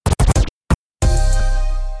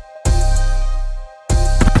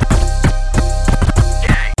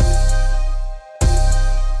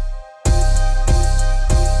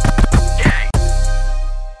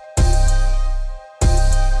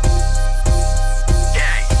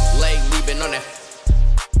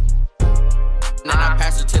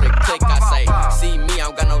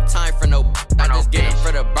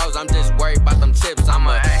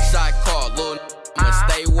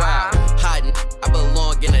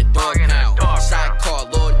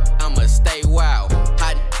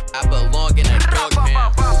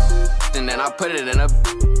put it in a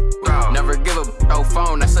never give a no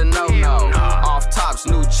phone, that's a no-no. Off tops,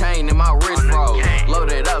 new chain in my wrist roll.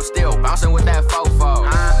 Loaded up, still bouncing with that fofo.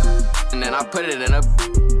 And then I put it in a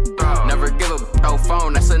never give a no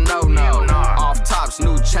phone, that's a no-no. Off tops,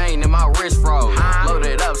 new chain in my wrist roll.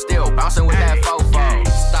 Loaded up, still bouncing with that fofo.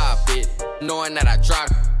 Stop it, knowing that I drop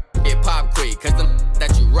it pop quick, cause the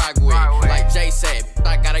that you rock with. Like Jay said,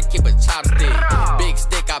 I gotta keep a chopstick. Big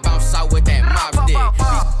stick, I bounce out with that mop stick.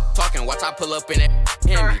 Talking, watch I pull up in that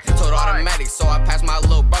Hemi. Total automatic, so I pass my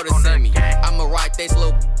little bro to send me. I'ma ride this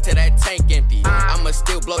little till that tank empty. I'ma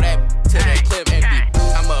still blow that till that clip empty.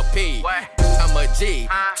 I'm a P, I'm a G.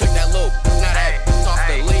 Took that little, now that off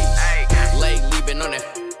the leash. Late leaving on that.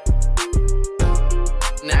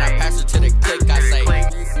 And then I pass it to the click, I say,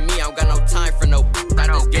 me, I don't got no time for no. I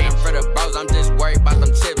just get them for the bros, I'm just worried about them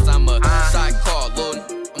chips. I'm a shot call, little,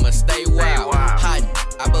 I'ma stay wild. Hot,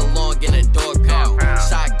 I belong in a dog pound.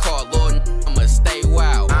 Shot call, little, I'ma stay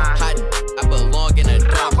wild. Hot, I belong in a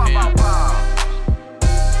dog pound.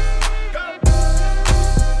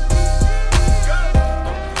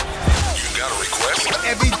 You got a request?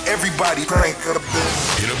 Everybody crank up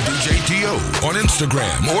Hit up DJ Dio on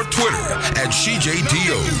Instagram or Twitter at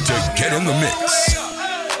CJDio to get in the mix.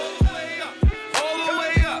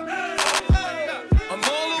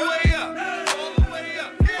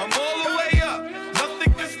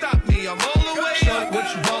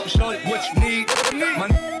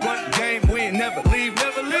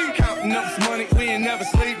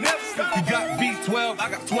 You got V12, I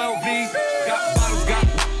got 12 V's. Got bottles, got.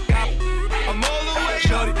 I'm all the way.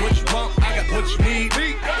 Shorty, what you want? I got what you need.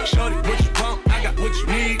 Shorty, what you want? I got what you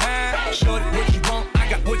need. Shorty, what you want? I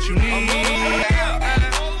got what you need.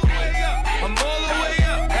 I'm all the way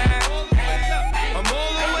up. I'm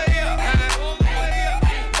all the way up.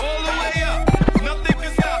 All the way up. Nothing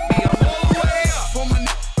can stop me. I'm all the way up. for my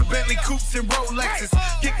Bentley coupes and Rolexes.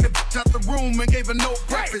 Kicked the out the room and gave her no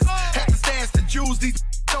breakfast. Had to stash the jewels, these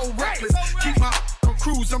so reckless. Keep my on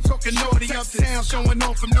cruise, I'm talking naughty uptown, showing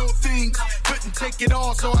off from no things. Couldn't take it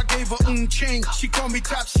all, so I gave her change. She called me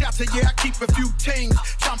top shotter, yeah, I keep a few tings.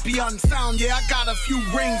 Champion sound, yeah, I got a few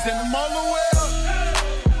rings, and I'm all the way up.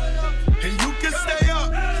 And you can stay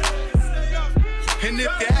up. And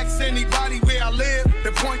if you ask anybody where I live,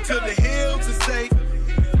 they point to the hills and say,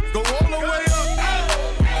 go all the way up.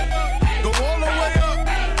 Go all the way up.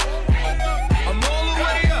 I'm all the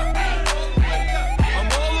way up.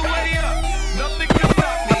 I'm all the way up. Nothing can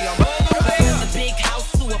stop me. I'm all the way up. A big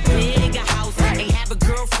house to a bigger house. Ain't have a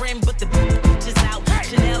girlfriend, but the bitches out.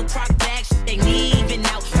 Chanel croc bags, they ain't even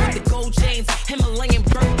out. With the gold chains, Himalayan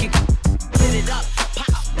Birkin. Hit it up,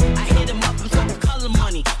 pop. I hit him up. I'm talking color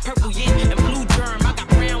money, purple yin and blue germ. I got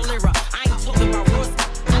brown lira. I ain't talking about Ross.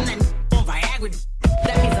 I'm that on Viagra.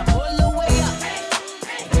 That means I'm all the way up.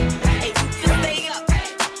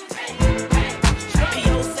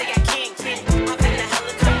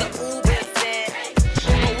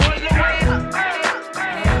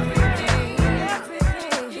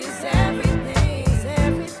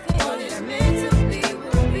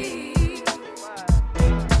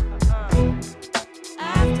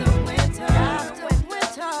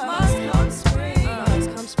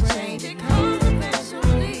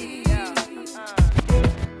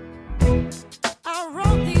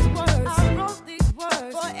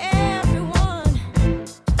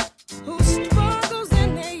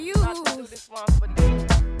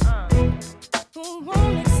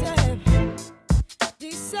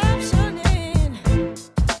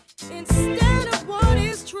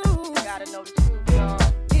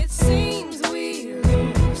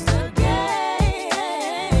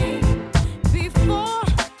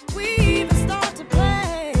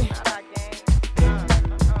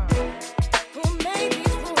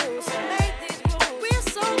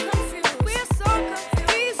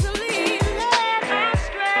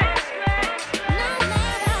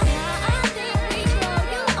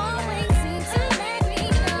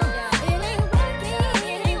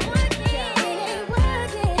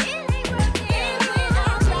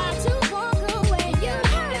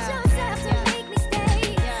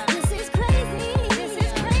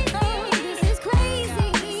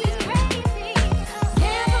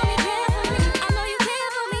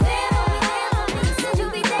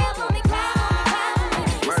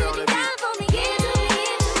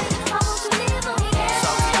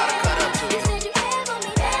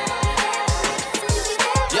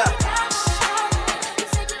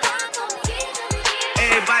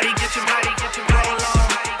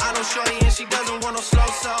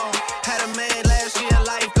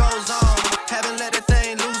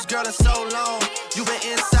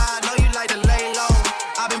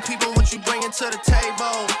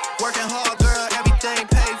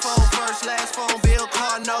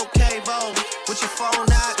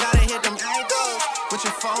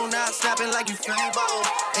 like you Fable.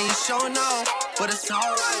 And you showing off, but it's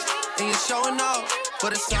alright. And you showing off,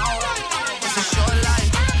 but it's alright. It's a short life,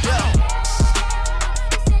 yeah.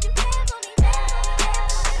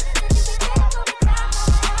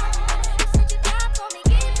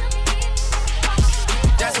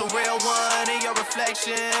 That's a real one in your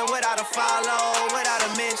reflection. Without a follow, without a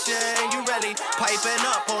mention. You really piping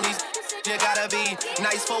up on these. You gotta be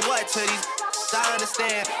nice for what to these. I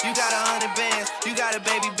understand, you got 100 bands, you got a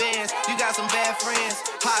baby bands, you got some bad friends.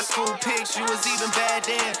 High school pics, you was even bad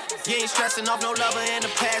then. You ain't stressing off no lover in the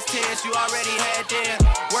past tense, you already had them.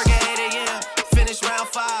 Work at 8 a.m., finish round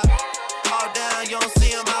 5. All down, you don't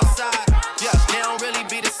see them outside. Yeah, they don't really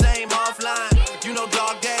be the same offline. You know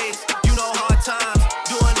dog days, you know hard times.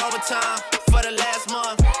 Doing overtime for the last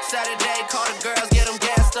month. Saturday, call the girls, get them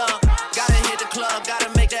gassed up. Gotta hit the club, gotta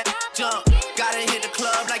make that jump. Gotta hit the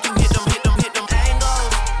club like you hit them.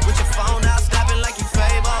 With your phone out, snapping like you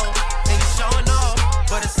Fable. And you showing off,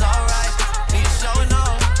 but it's alright. And you showing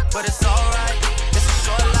off, but it's alright. It's a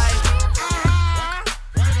short life.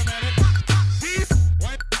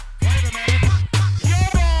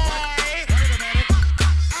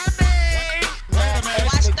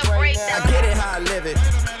 Watch the breakdown. I get it how I live it.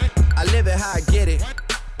 I live it how I get it.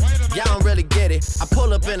 Y'all don't really get it. I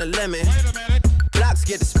pull up in a lemon. Blocks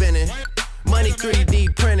get to spinning. Money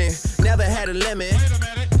 3D printing. Never had a limit.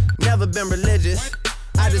 Never been religious.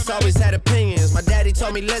 I just always had opinions. My daddy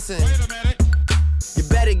told me, listen, you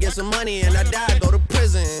better get some money and I die, go to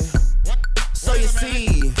prison. So you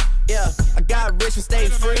see, yeah, I got rich and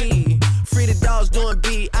stayed free. Free the dogs doing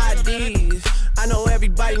BIDs. I know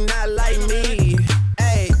everybody not like me.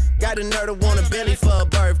 Hey, got a nerd to want a Bentley for a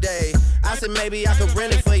birthday. I said maybe I could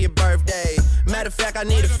rent it for your birthday. Matter of fact, I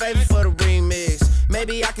need a favor for the remix.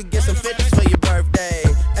 Maybe I could get some 50s for your birthday.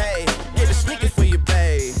 Hey, get the sneakers for your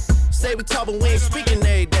babe. Say we talk, but we ain't speaking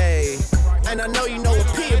every day. And I know you know what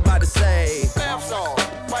P about to say.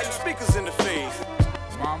 Fighting speakers in the face.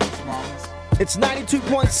 Mamas. It's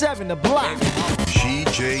 92.7, The Block.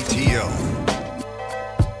 CJTO.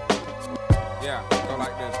 Yeah, go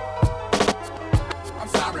like this. I'm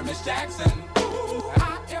sorry, Miss Jackson. Ooh,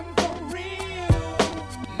 I am for real.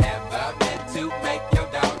 Never meant to make your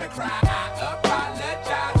daughter cry. I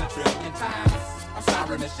apologize a trillion times. I'm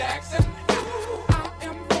sorry, Miss Jackson. Ooh, I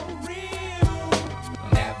am for real.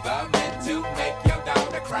 Never meant to make your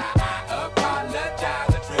daughter cry. I apologize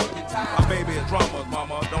a trillion times. My baby is drama,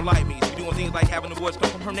 mama. Don't like me. She doing things like having the boys come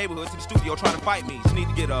from her neighborhood to the studio trying to fight me. She need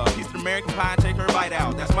to get a piece of American pie and take her bite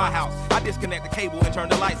out. That's my house. I disconnect the cable and turn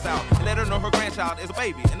the lights out and let her know her grandchild is a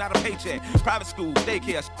baby and not a paycheck. Private school,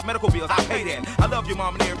 daycare, medical bills, I pay that. I love your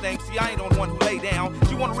mom and everything. See, I ain't the one who lay down.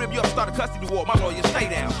 She wanna rip you up, start a custody war. My lawyer, stay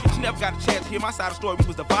down. She never got a chance to hear my side of the story. We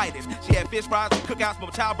was divided. She had fish fries, cookouts for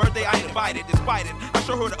my child's birthday. I ain't invited. Despite it, I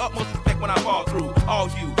show her the utmost respect when I fall through. All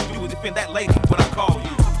you will defend that lady when I call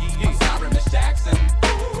you. Yeah. I'm sorry, Miss Jackson.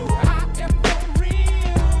 Ooh, I am for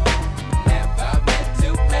real. Never meant to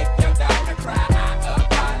make your daughter cry. I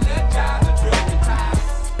apologize a trillion times.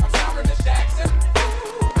 I'm sorry, Miss Jackson.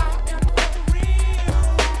 Ooh, I am for real.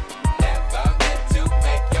 Never meant to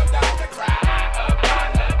make your daughter cry. I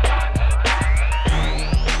apologize.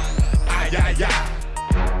 Ay, ay, ay.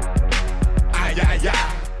 Ay, ay, ay.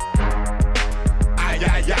 Ay,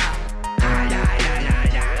 ay, ay. Ay, ay,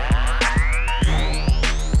 ay, ay.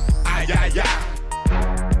 Ay, ay, ay.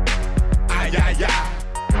 Ay, ay, ay.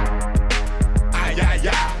 Ay, ay,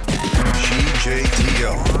 ay.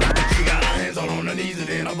 CJTO. She got her hands all on her knees and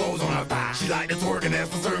then her bows on her thigh. She like to twerk and that's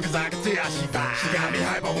for certain cause I can see how she fly. She got me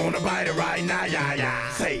hype, I wanna bite it right now, yeah, yeah.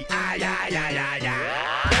 Say, ah, yeah, yeah, yeah, yeah.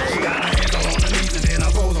 She got her hands all on her knees and then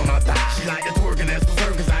her bows on her thigh. She like to twerk and that's for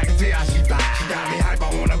certain cause I can see how she fly. She got me hype, I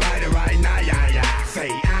wanna bite it right now, yeah, yeah. Say,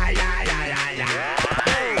 ah, yeah, yeah, yeah, yeah.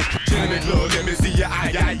 Hey, chill in the club, let me see ya, ah,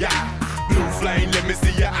 yeah, yeah. Blue flame, let me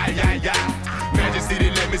see ya, ah, yeah, yeah. Magic City,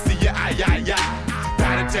 let me see ya, ah, yeah, yeah.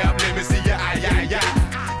 Powder tap, let me see ya, ah, yeah, yeah.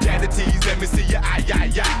 Jazzy tees, let me see ya, ah, yeah,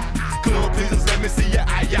 yeah. Club pleasers, let me see ya,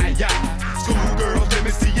 ah, yeah, yeah. School girls, let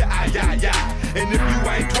me see ya, ah, yeah, yeah. And if you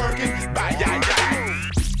ain't twerking, bye, yeah,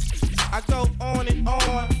 yeah. I go on and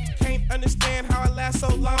on. Can't understand how I last so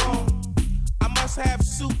long. I must have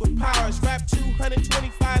superpowers. Rap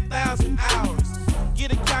 225,000 hours.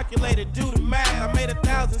 Get a calculator, do the math. I made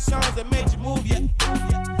 1,000 songs that made you move, yeah.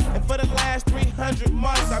 And for the last 300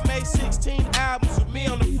 months, I made 16 albums with me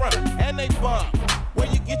on the front, and they bump. Where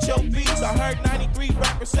you get your beats? I heard 93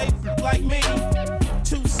 rappers say like me.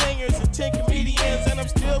 2 singers and 10 comedians, and I'm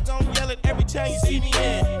still gonna yell it every time you see me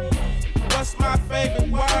in. What's my favorite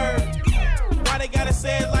word? Why they gotta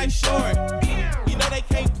say it like short? You know they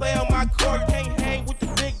can't play on my court, can't hang with the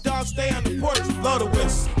big dogs, stay on the porch, blow the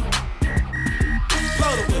whistle.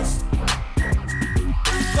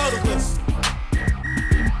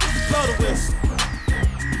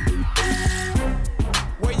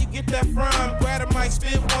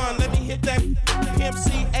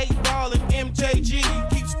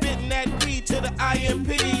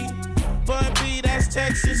 IMP. Bun B, that's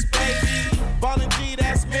Texas, baby. Ballin' G,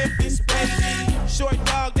 that's Memphis, baby. Short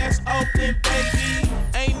dog, that's Oakland, baby.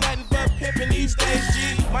 Ain't nothing but pimpin' these days,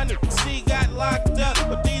 G. My nigga C got locked up,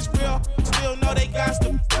 but these real still know they got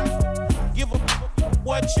to give a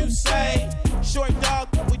what you say. Short dog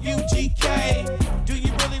with UGK. Do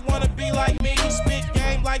you really wanna be like me? Spit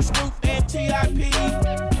game like Snoop and TIP.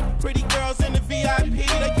 Pretty girls in the VIP,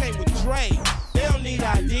 they came with Dre. They don't need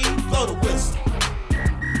ID. Blow the whistle.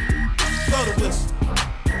 Blow the whistle.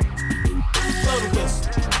 Blow the whistle.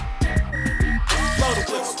 Blow the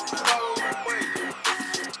whistle.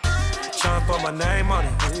 Tryna put my name on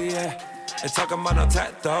it, yeah. They talking about no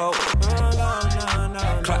tattoo.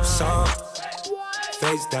 Clap song,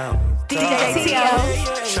 face down. DJ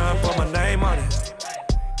Tryna put my name on it.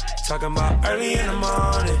 Talking about early in the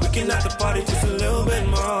morning. We can at the party just a little bit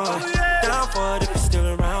more. Down for it if you're still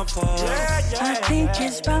around for it. I think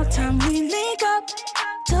it's about time we link up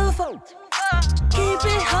to vote. Keep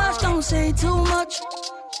it hush, don't say too much.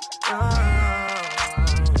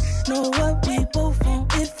 Know what we both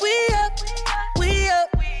want. If we up, we up.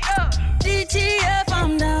 DTF,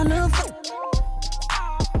 I'm down to vote.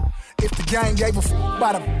 If the gang gave a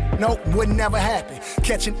about a nope, would never happen.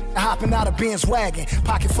 Catching, hopping out of Ben's wagon.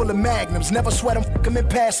 Pocket full of magnums, never sweat them, fuck them and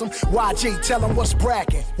pass them. YG, tell them what's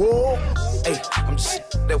brackin'. Whoa. Hey, I'm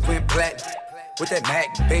just that went black. With that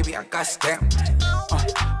Mac, baby, I got stamped.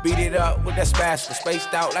 Beat it up with that spatula,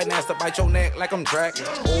 spaced out like Nasty, bite your neck like I'm dragging.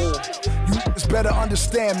 Oh, you just better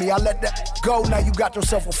understand me. I let that go, now you got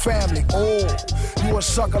yourself a family. Oh, you a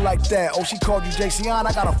sucker like that. Oh, she called you JCon,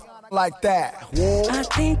 I got a like that. Whoa. I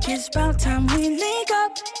think it's about time we link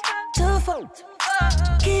up to vote.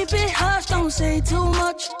 Keep it hush, don't say too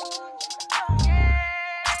much.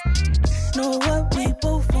 Know what we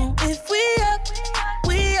both want. If we up,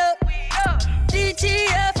 we up.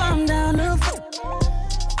 DTF, I'm down to vote.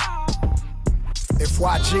 If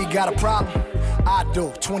YG got a problem, I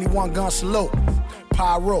do. 21 gun salute.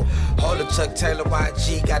 Pyro. Hold up, Chuck Taylor,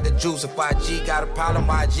 YG got the juice. If YG got a problem,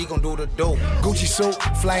 YG gon' do the do. Gucci suit,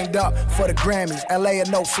 flamed up for the Grammys. LA a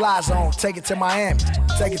no fly zone, take it to Miami.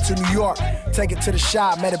 Take it to New York, take it to the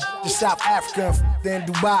shop. Met a in South Africa, then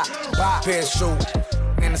Dubai. Bye.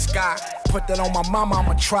 Parachute in the sky. Put that on my mama,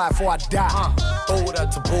 I'ma try before I die. Boot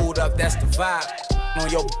up to boot up, that's the vibe. On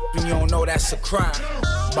your and you don't know that's a crime.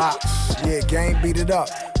 Box, yeah, game beat it up.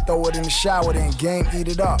 Throw it in the shower, then game eat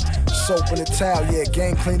it up. Soap in the towel, yeah,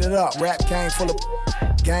 game clean it up. Rap game full of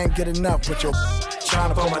game get enough. Put your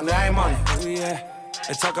tryna put my name on it, yeah.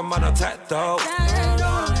 They talking about no tattoo.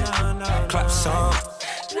 Clap song,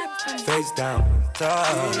 face down.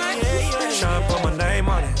 Tryna put my name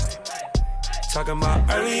on it. Talking about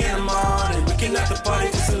early in the morning. We can at the party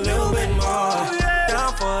just a little bit more.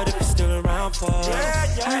 Down for it if you're still around for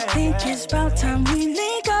it. I think it's about time we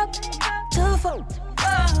link up to vote.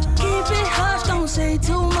 Keep it hush, don't say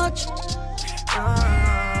too much.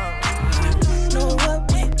 Know what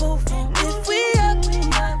we both want. If we up,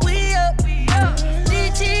 we up.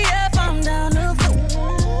 DTF, I'm down to vote.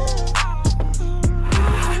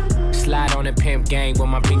 Slide on the pimp gang with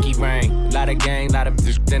my pinky ring. Lot of gang, lot of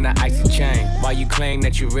bitch, then the icy chain. While you claim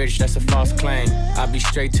that you rich, that's a false claim. I be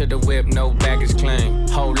straight to the whip, no baggage claim.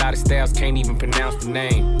 Whole lot of styles, can't even pronounce the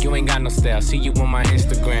name. You ain't got no style, see you on my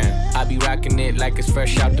Instagram. I be rocking it like it's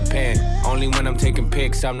fresh out the pan. Only when I'm taking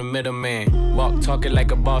pics, I'm the middleman. Walk talking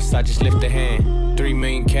like a boss, I just lift a hand. 3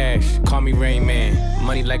 million cash, call me Rain Man.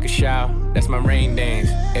 Money like a shower, that's my rain dance.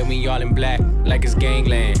 And we all in black, like it's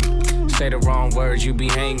gangland. Say the wrong words, you be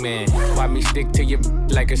hangman. Why me stick to you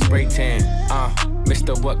like a spray tan?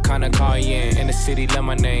 Mister, what kind of car you in? In the city, love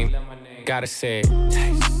my name. Gotta say it.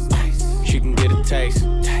 Taste, taste. She can get a taste.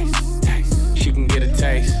 Taste, taste. She can get a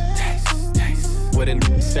taste. Taste, taste. What did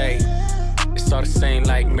it say? It's all the same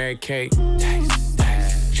like Mary Kate. Taste,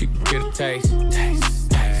 taste. She can get a taste.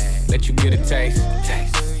 Taste, taste. Let you get a taste.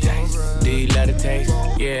 Taste, taste. Do you let it taste?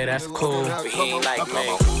 Yeah, that's cool. But he ain't like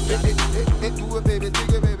me. Do it, baby, take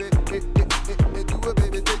it, baby. Do it,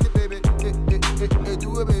 baby, take it, baby.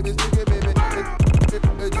 Do it, baby, take it, baby.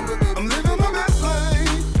 I'm living my best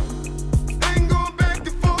life. Ain't going back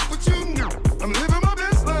and forth with you. I'm living my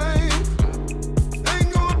best life. Ain't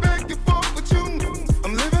going back and forth with you.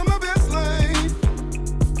 I'm living my best life.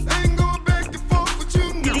 Ain't going back and forth with you.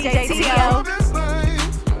 DJ T.O.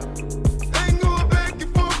 Ain't going back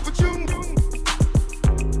and forth with you.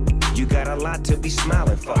 You got a lot to be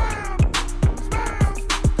smiling for.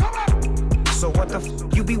 So what the f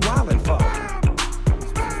you be wildin' for?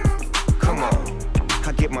 Come on,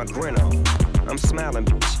 I get my grin on. I'm smiling,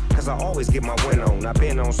 bitch. cause I always get my win on. I've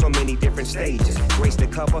been on so many different stages, graced the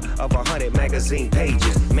cover of 100 magazine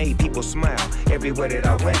pages, made people smile everywhere that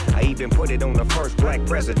I went. I even put it on the first black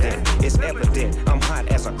president. It's evident I'm hot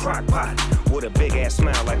as a crock pot, with a big ass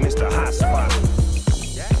smile like Mr. Hot Spot.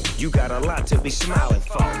 You got a lot to be smiling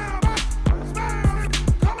for.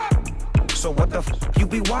 So what the you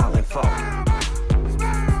be wildin' for?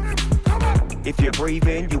 If you're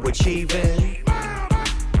breathing, you achieving.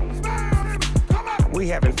 We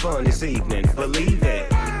having fun this evening, believe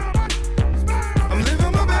it. I'm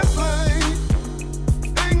living my best life.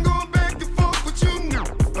 Ain't going back and forth with you.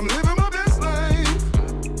 I'm living my best life.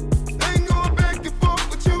 Ain't going back and forth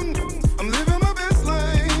with you. I'm living my best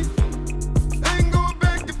life. Ain't going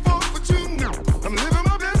back and forth with you. I'm living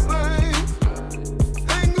my best life.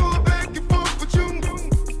 Ain't going back and forth with you.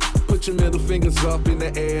 Put your middle fingers up in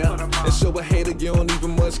the air and show a hater you don't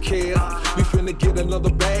even much care. We finna get another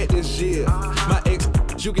bag this year. My ex,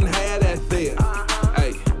 you can have that there.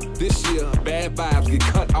 Hey, this year, bad vibes get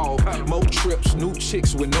cut off. More trips, new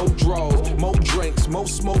chicks with no draws. More drinks, more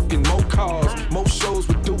smoking, more cars. More shows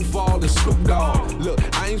with Duval and Snoop Dogg. Look,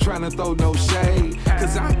 I ain't tryna throw no shade,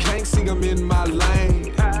 cause I can't see them in my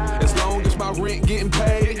lane. As long as my rent getting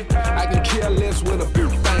paid, I can care less with a big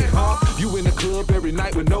thing, huh? You in the club every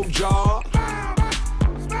night with no job,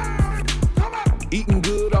 eating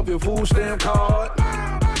good off your food stamp card.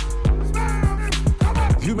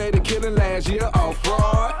 You made a killing last year off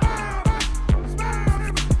fraud.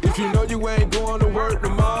 If you know you ain't going to work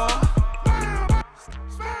tomorrow,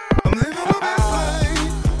 I'm living my best life.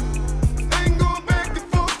 Ain't going back and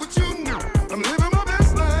forth with you. I'm living my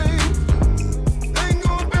best life. Ain't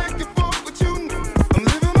going back and forth with you. I'm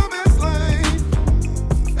living my best life.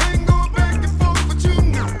 Ain't going back and forth with you.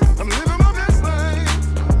 I'm living my best life.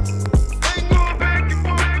 Ain't going back and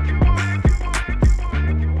forth.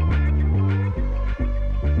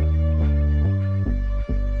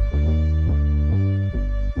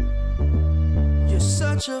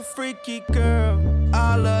 Such a freaky girl,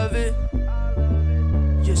 I love it.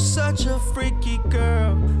 You're such a freaky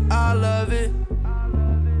girl, I love it.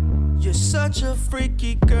 You're such a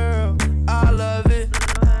freaky girl, I love it.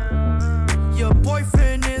 Your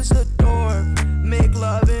boyfriend is a dork, make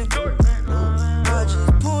loving. I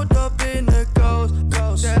just pulled up in the ghost,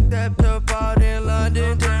 stepped up out in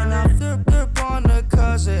London. Then I flipped up on a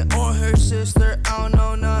cousin or her sister, I don't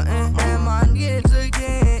know nothing. And my kids are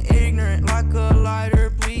getting ignorant like a lighter.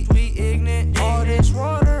 All this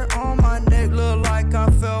water on my neck look like I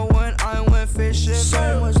fell when I went fishing.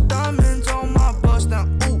 So much diamonds on my bust now.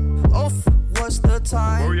 Ooh, oof, what's the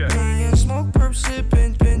time? Oh, yeah. Me and smoke, perp,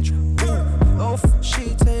 sipping, pinch. Ooh, oof,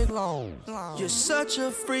 she take long. You're such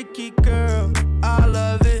a freaky girl, I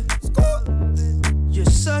love it. You're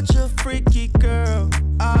such a freaky girl,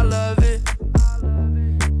 I love it.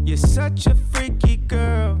 You're such a freaky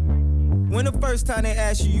girl. When the first time they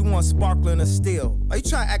asked you want sparkling or still? Are you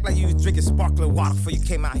trying to act like you was drinking sparkling water before you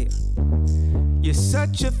came out here? You're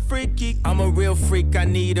such a freaky. I'm a real freak, I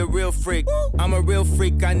need a real freak. I'm a real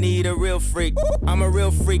freak, I need a real freak. I'm a real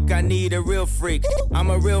freak, I need a real freak. I'm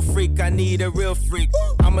a real freak, I need a real freak.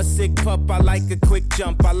 I'm a sick pup, I like a quick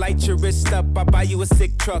jump. I light your wrist up, I buy you a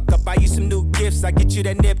sick truck. I buy you some new gifts, I get you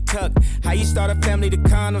that nip tuck. How you start a family, the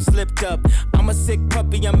condom slipped up. I'm a sick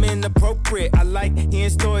puppy, I'm inappropriate. I like hearing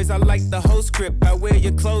stories, I like the whole script. I wear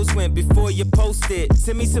your clothes went before you post it.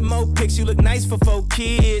 Send me some more pics, you look nice for 4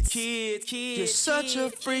 kids. You're such a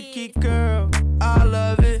freaky girl, I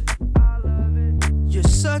love it. You're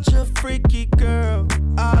such a freaky girl,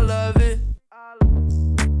 I love it.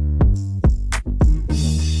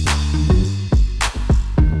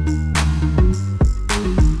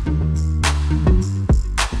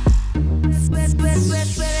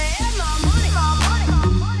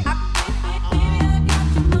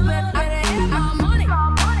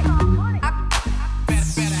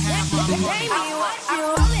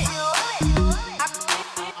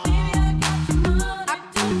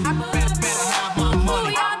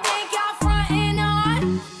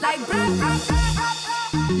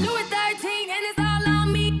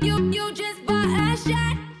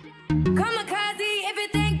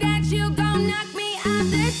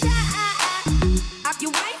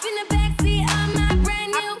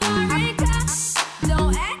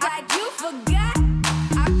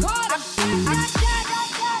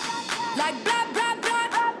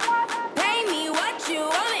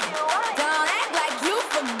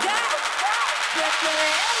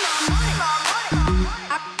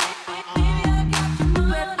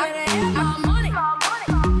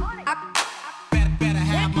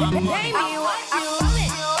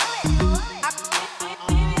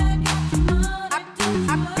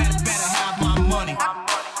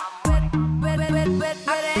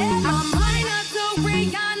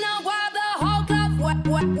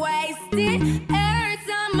 wasted. Every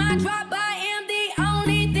time I drop, I am the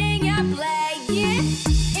only thing you're playing.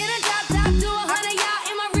 In a drop top to 100, y'all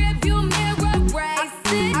in my rearview mirror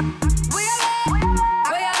racing. Where y'all at?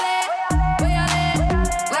 Where y'all at? Where y'all at?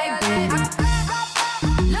 Like that.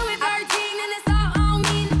 Louis 13 and it's all on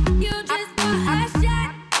me. You just bought a shot.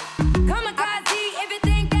 Kamikaze if you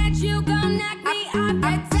think that you gon' knock me off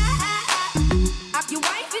the top. Your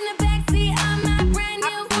wife in the backseat of my brand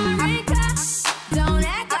new foreign car. Don't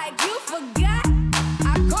act like you forgot.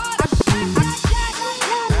 I called a shot.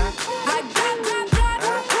 Like drop.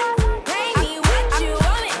 Pay me what you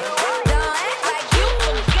want it. Don't act like you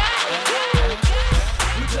forgot.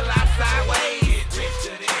 We till our sideways.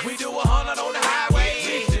 We do 100 on the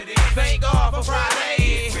highway. Thank God for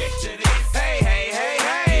Friday. Hey, hey, hey,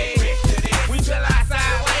 hey. We till our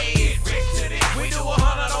sideways. We do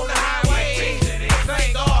 100 on the highway.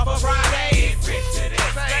 Thank God for Friday.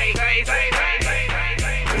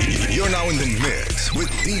 You're now in the mix with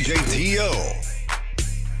DJ T.O.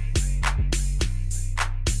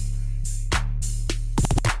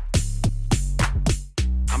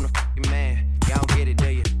 I'm the fucking man, y'all don't get it, do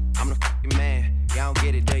you? I'm the fucking man, y'all don't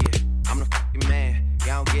get it, do you? I'm the fucking man,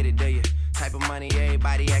 y'all don't get it, do you? Type of money,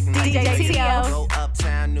 everybody acting like DJ they T.O. Go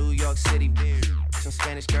uptown, New York City, bitch. Some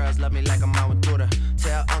Spanish girls love me like I'm out with Buddha.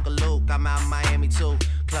 Tell Uncle Luke I'm out in Miami too.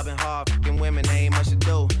 Clubbing hard, fucking women, ain't much to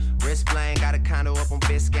do. Wrist bling, got a condo up on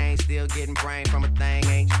Biscayne. Still getting brain from a thing,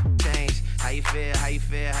 ain't changed. How you feel, how you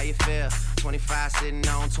feel, how you feel? 25 sitting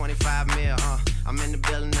on 25 mil, I'm in the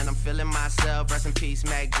building and I'm feeling myself. Rest in peace,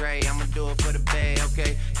 Mac Dre, I'ma do it for the bay,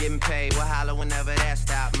 okay? Getting paid, we'll holler whenever that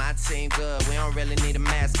stop. My team good, we don't really need a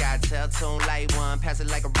mascot. Tell Tune Light One, pass it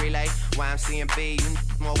like a relay. YMC and B, you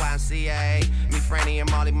more YMCA. Me, Franny, and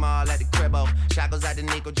Molly Mall at the cribbo. Shot goes out to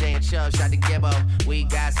Nico J and Chubb, shot to Gibbo. We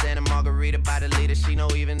got Santa Margarita by the leader. She know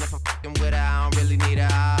even if I'm fucking with her, I don't really need her.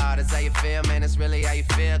 Oh, that's how you feel, man, that's really how you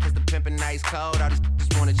feel. Cause the pimpin' nice cold, all these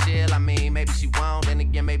just wanna chill. I mean, maybe she won't, then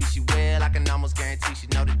again, maybe she will. I can almost guarantee she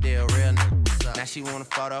know the deal, real nigga. Now she want a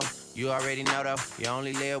photo, you already know though. You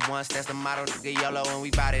only live once, that's the motto, nigga YOLO. And we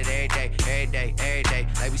bout it every day, every day, every day.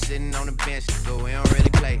 Like we sitting on the bench, but we don't really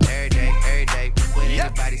play every day, every day. What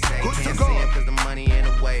anybody say, can't see him cause the money in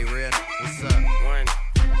the way, real. What's up? One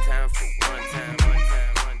time for one time.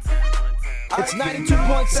 It's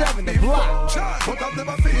 92.7 The Block. But I've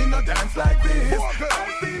never seen a dance like this.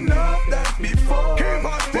 I've seen enough dance before.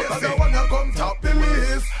 But I don't wanna come top the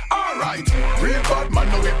list. Alright, real bad man,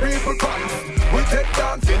 no we people pants. We take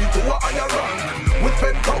dancing to a higher rank. We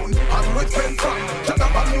spend pound and we spend franc. Shut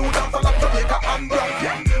up and new dance all of Jamaica and Bronx.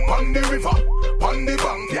 Yeah, pon the river, pon the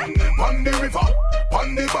bank. Yeah, pon the river,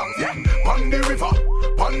 pon the bank. Yeah, pon the river,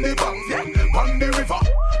 pon the bank. Yeah, pon the river,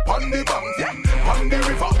 pon the bank. Yeah, pon the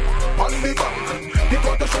river, pon the bank. The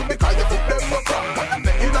water should be kind of put them up front. And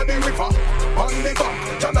then in the river, on the bank.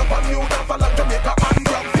 Shut up and new dance all of Jamaica and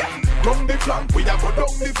Bronx. Yeah, down the flank, we a go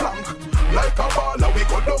down the flank. Like a baller, we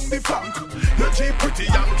go down the flank. Your Jeep pretty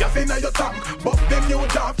young, gas in your tank. But them new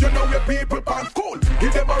jobs, you know your people pants cool.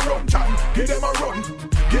 Give them a run, Chan, give them a run.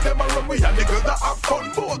 Give them a run, we and the girls that have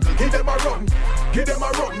fun. Both, give them a run, give them a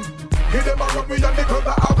run. Give them a run, we and the girls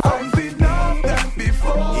that have fun. I've seen enough dance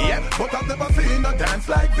before, yeah, but I've never seen a dance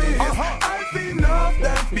like this. I've seen enough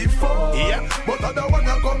dance before, yeah, but I don't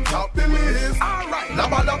wanna come top the list. Alright,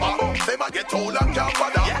 lava lava, say my get old and can't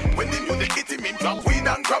bother. Yeah. When the music hit him, drop weed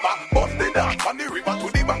and grabber. Bust the dance from the river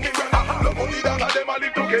to the bank, love how the dance and them all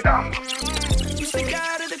live together. You stick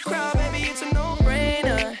out of the crowd, baby, it's a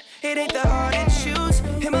no-brainer. It ain't the hard to choose.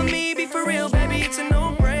 Him or me, be for real, baby, it's a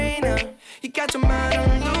no-brainer. You got your mind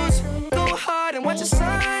on loose. Go hard and watch the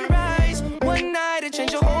sunrise. One night it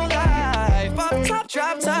change your whole life. Pop top,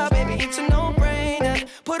 drop top, baby, it's a no-brainer.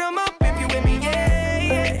 Put 'em up if you with me, yeah,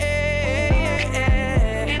 yeah, yeah,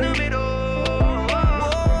 yeah. In the middle.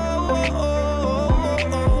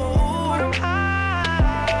 Put 'em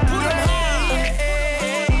high. Put 'em high.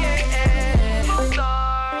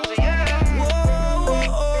 Stars, yeah.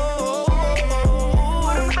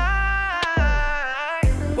 Put 'em high.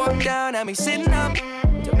 Walk down at me sitting up.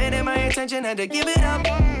 Demanding my attention, had to give it up.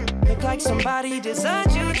 Look like somebody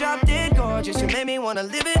designed you, drop dead gorgeous. You made me wanna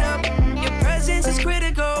live it up. Your presence is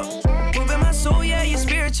critical, moving my soul, yeah, you're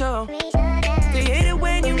spiritual. They hate it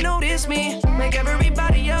when you notice me, make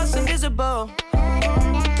everybody else invisible.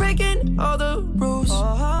 Breaking all the rules,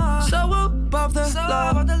 so above the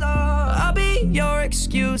law. I'll be your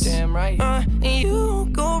excuse, damn right. And you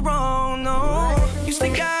won't go wrong, no. You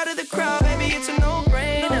stick out of the crowd, baby, it's a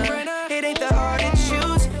no-brainer. It ain't that hard to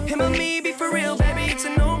choose. Him or me, be for real, baby, it's a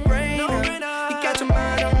no-brainer. You got your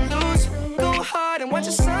mind on loose. Go hard and watch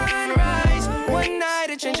the sunrise. One night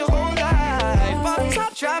it changed your whole life. Off the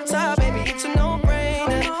top, drop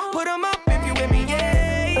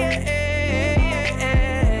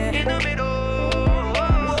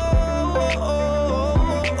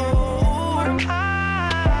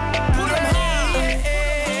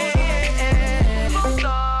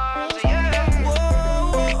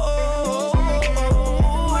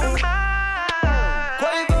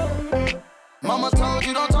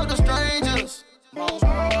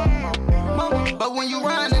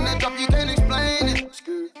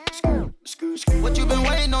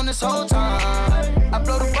this whole time. I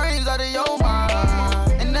blow the brains out of your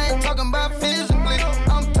mind. And I ain't talking about physically,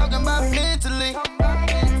 I'm talking about mentally.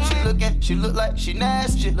 She look like she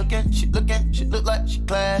nasty. She look like she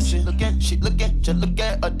classy. She look at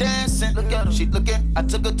her dancing. Look at her, she looking. I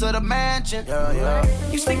took her to the mansion.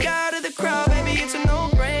 You stick out of the crowd, baby, it's a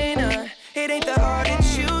no-brainer. It ain't that hard to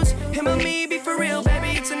choose. Him or me, be for real,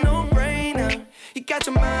 baby, it's a no-brainer. You got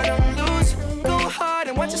your mind on loose. Go hard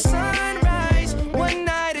and watch the sunrise. One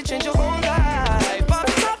night it change your whole life. Pop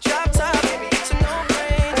top, drop top, baby, it's a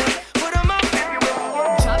no-brainer. Put 'em up, baby.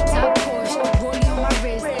 Drop top Porsche, rollie on my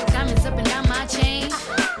wrist, diamonds up and down my chain.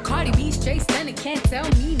 Cardi B straight stunning, can't tell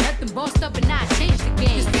me nothing. Bossed up and I changed the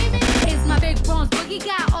game. It's my big bronze boogie,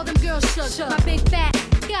 got all them girls shook. My big fat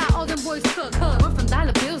got all them boys cook. Went from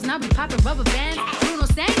dollar bills, now we popping rubber bands. Bruno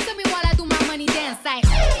sang to me while I do my money dance like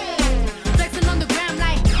flexing on the gram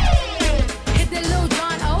like hit the Lil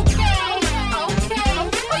Jon, okay. Oh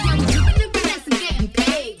yeah, we dripping the finesse and getting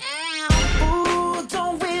paid. Ooh,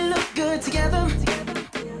 don't we look good together?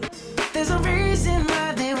 There's a reason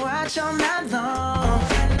why they watch all night long.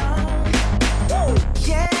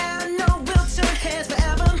 Yeah, no, we'll turn heads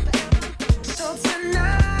forever. So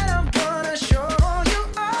tonight I'm gonna show you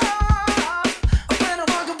off. When I'm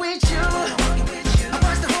walking with you, I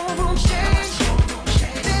watch the whole room change.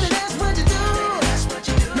 Baby, that's what you do.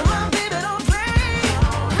 No, my baby, don't play.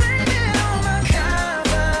 Blame it on my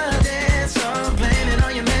confidence, or blame it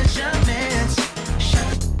on your measurements.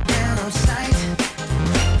 Shut down on sight.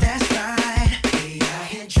 That's right. We out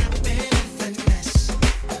here dripping in finesse.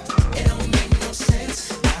 It don't make no sense.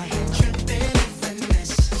 Out here dripping in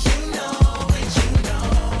finesse. You know it, you know.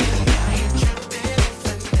 We out here dripping in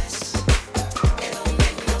finesse. It don't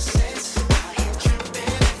make no sense. Out here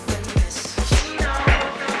dripping in finesse. You know.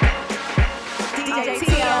 DJ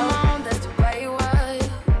T.O. That's the way it was.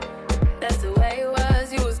 That's the way it was.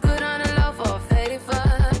 You was good on the low for a faded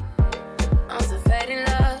fuck. I'm so faded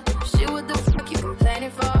love. Shit, what the fuck you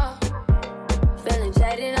complaining for? Feeling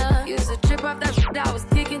jaded up. Used to trip off that shit I was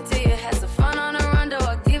kicking to you. Had some fun on the run, though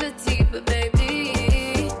I give it to you. But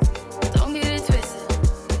baby, don't get it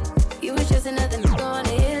twisted. You was just another nigga on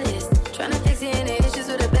the hit list. Tryna fix any issues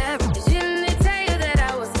with a bad bitch. Didn't tell you that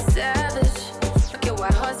I was a savage? Fuck your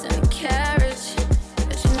white horse and a carriage.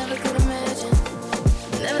 But you never could imagine.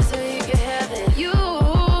 Never thought you could have it. You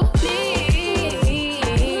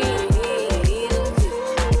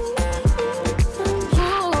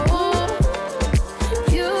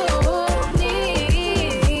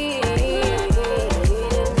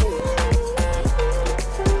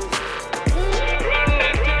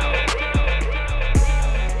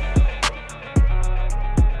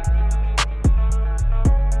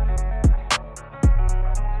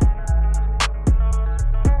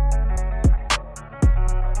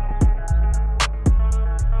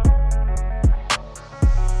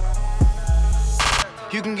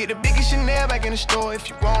You can get the biggest Chanel back in the store if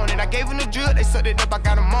you want it. I gave them the drill, they sucked it up, I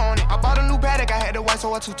got them on it. I bought a new Patek, I had the white,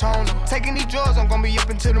 so I two-toned them. Taking these drugs, I'm gonna be up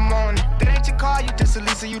until the morning. That ain't your car, you just a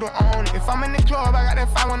Lisa, you don't own it. If I'm in the club, I got that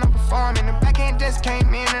fire when I'm performing. The backhand just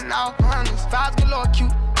came in and all hundreds. Vibes galore,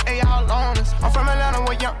 cute, they all on us. I'm from Atlanta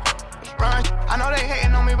where young run. I know they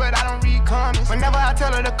hating on me, but I don't read comments. Whenever I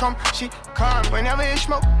tell her to come, she comes. Whenever it's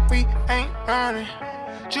smoke, we ain't running.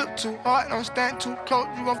 Drip too hard, don't stand too close.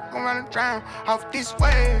 You gon' fuck around and drown off this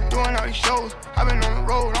way. Doing all these shows, I been on the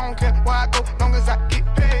road. I don't care where I go, long as I get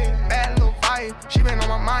paid. Bad little vibe, she been on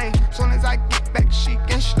my mind. Soon as I get back, she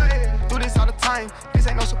can slay. Do this all the time, this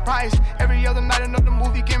ain't no surprise. Every other night, another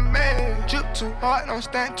movie get made. Drip too hard, don't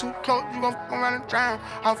stand too close. You gon' fuck around and drown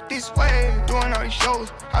off this way. Doing all these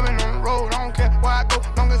shows, I been on the road. I don't care where I go,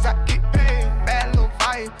 long as I get paid. Bad little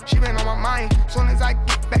vibe, she been on my mind. Soon as I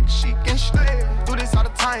get back, she can slay. Do this all the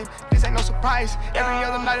time, this ain't no surprise. Every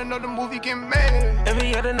other night, another movie get made.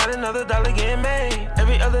 Every other night, another dollar getting made.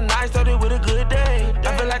 Every other night started with a good day.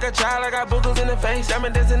 I feel like a child, I got boogers in the face. I'm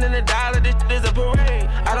dancing in the dollar, this shit is a parade.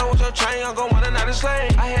 I don't want your train, I'm gon' want another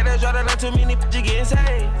slave. I had to draw the line, too many bitches getting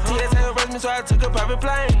saved. TSA arrest me, so I took a private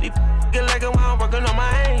plane. Get like it while I'm working on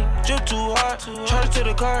my aim. Drip too hard, charge to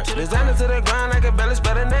the car. Designer to the ground like a belly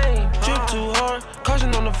better name. Drip too hard,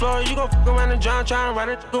 caution on the floor. You gon' fuck around and drown, try and ride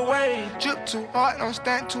it away. Drip too hard, don't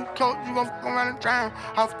stand too close. You gon' fuck around and drown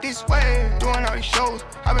off this way. Doing all these shows,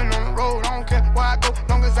 I been on the road. I don't care where I go,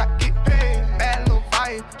 long as I get paid. Bad little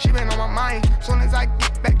vibe, she been on my mind. Soon as I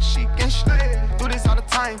get back, she can slay. Do this all the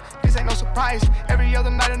time, this ain't no surprise. Every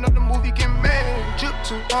other night, another movie get made. Drip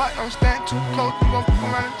too hard, don't stand too close. You gon' fuck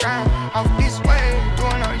around and drown off this way.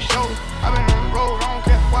 Doing all these shows, I been on the road. I don't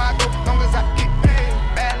care where I go, long as I get paid.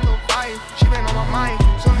 Bad little vibe, she been on my mind.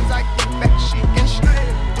 Soon as I get back, she can slay.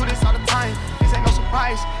 Do this all the time, this ain't no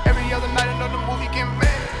surprise.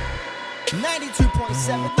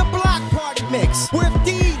 92.7 The Block Party Mix with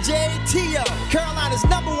DJ Tio, Carolina's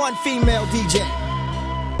 #1 female DJ.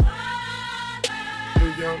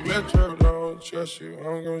 Young Metro, don't trust you,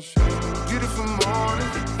 I'm gon' shoot. Beautiful morning,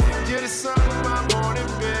 you're the sun of my morning,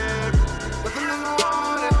 baby. Nothing in the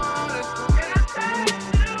water.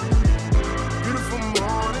 Beautiful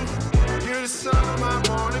morning, you're the sun of my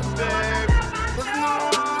morning, baby. Nothing in the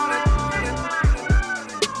water.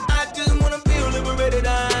 I just wanna feel liberated, I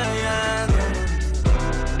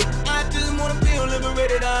just wanna feel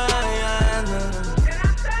liberated,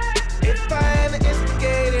 If I ever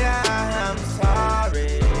instigated, I'm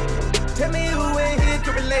sorry. Tell me who in here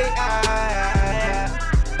can relate.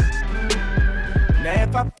 Now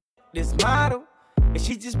if I this model and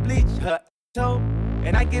she just bleach her toe,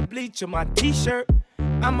 and I get bleach on my t-shirt,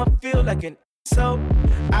 I'ma feel like an so.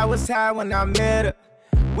 I was high when I met her.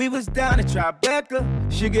 We was down at Tribeca.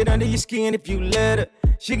 She get under your skin if you let her.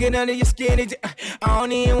 She get under your skin. I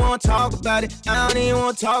don't even wanna talk about it. I don't even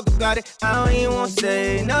wanna talk about it. I don't even wanna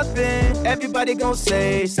say nothing. Everybody gon'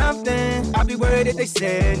 say something. I be worried if they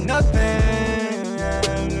say nothing.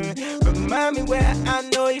 Remind me where I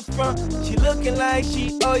know you from. She looking like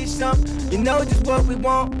she owe you something. You know just what we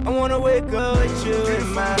want. I wanna wake up with you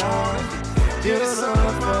in my arms. Beautiful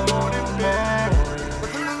morning, baby.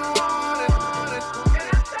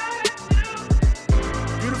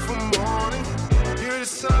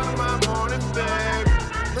 Sun of my morning, babe.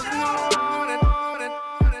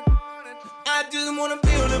 I just wanna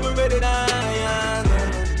feel liberated, I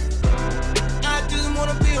just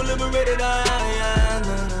wanna feel liberated,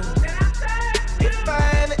 If I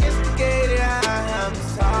ever instigated, I'm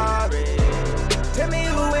sorry. Tell me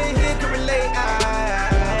who in here can relate, I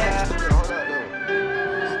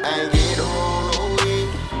ain't get to roll no weed,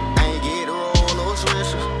 I ain't get to roll no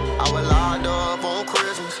swishers. I was locked up on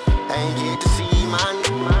Christmas, I ain't get to see my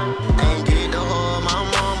ain't get to hug my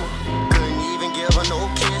mama. Couldn't even give her no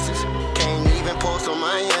kisses. Can't even post on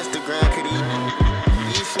my Instagram. Could he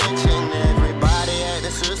snitching? Everybody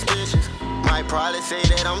acting suspicious. Might probably say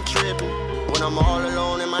that I'm tripping when I'm all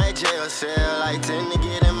alone in my jail cell. I tend to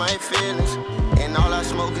get in my feelings, and all I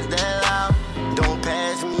smoke is that loud. Don't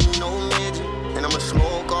pass me no midget, and I'ma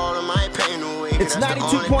smoke all of my pain away. It's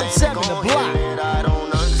 92.7 The Block. I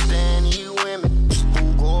don't understand you women who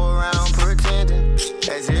go around pretending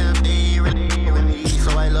as if they really with me.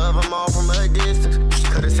 So I love them all from a distance.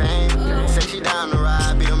 Cause the same say she down the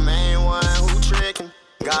ride, be the main one who tricking.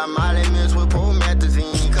 Got my limits with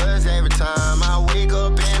promethazine. Cause every time I wake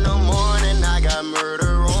up in the morning, I got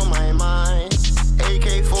murder on my mind.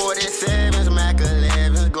 AK-47s, Mac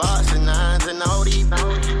 11s, Glocks and 9s, and all these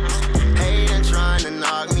hating trying to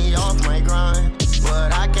knock me off my grind.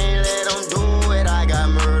 But I can't let them do it. I got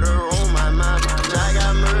murder on my mind. I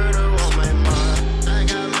got murder on my mind. I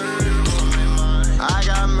got murder on my mind. I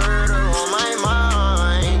got murder on my mind.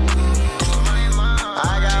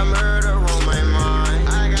 I got murder on my mind.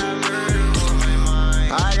 I got murder on my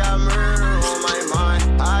mind. I got murder on my mind.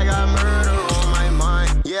 I got murder on my mind.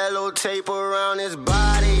 Yellow tape around his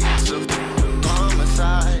body. It's a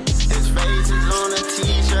homicide. His face is on a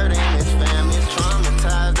t-shirt and his family's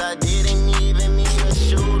traumatized. I didn't even mean to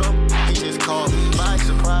shoot him. He just caught me by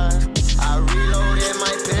surprise. I reloaded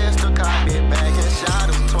my pistol, cocked it back and shot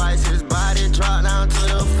him twice. His body dropped down to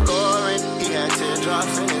the floor and he had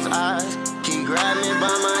teardrops in his eyes. He grabbed me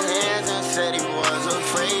by my hands and said he was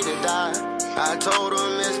afraid to die. I told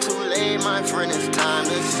him it's too late, my friend, it's time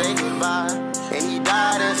to say goodbye. And he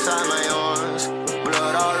died inside my arms,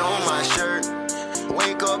 blood all on my shirt.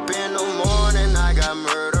 Wake up in the morning, I got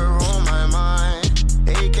murder on my mind.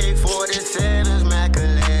 AK-47s, Mac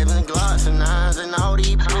 11s, Glocks and 9s, and all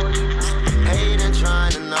these hating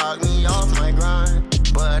trying to knock me off my grind.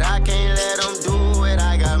 But I can't let them do it.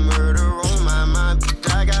 I got murder on my mind.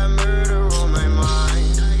 I got murder on my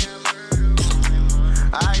mind.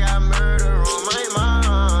 I got murder on my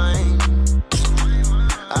mind.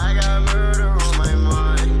 I got murder on my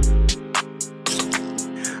mind.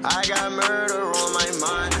 I got murder on my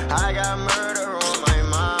mind. I got murder on my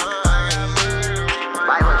mind. I got murder on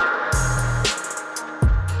my mind.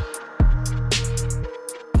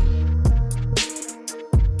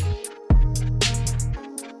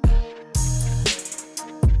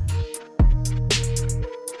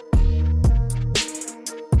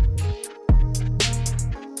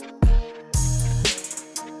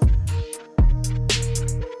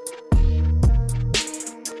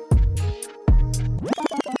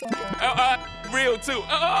 Real too.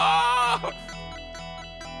 Oh!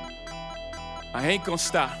 I ain't gonna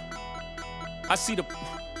stop. I see the.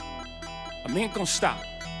 I ain't gonna stop.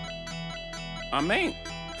 I ain't.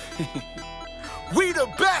 We the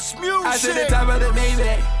best music. I to the top of the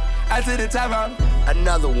Maybach. I to the top of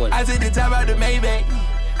another one. I to the top of the Maybach.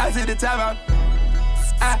 I to the top of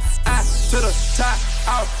I to the top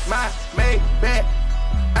of my Maybach.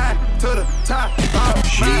 I to the top of my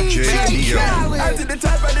Maybach. I to the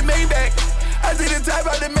top of the Maybach. I to the top of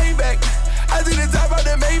the Maybach. I to the top of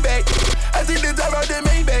the Maybach. I to the top of the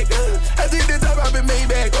Maybach. I to the top of the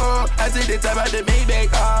Maybach. Oh, I to the top of the Maybach.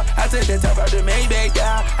 Oh, I to the top of the Maybach.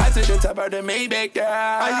 Yeah, I to the top of the Maybach.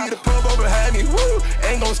 Yeah, I see the purple behind me. Woo,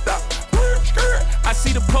 ain't gon' stop. I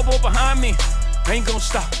see the purple behind me. Ain't gon'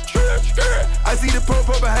 stop. I see the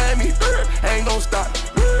purple behind me. Ain't gon' stop.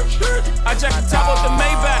 I jack the top of the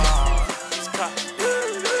Maybach.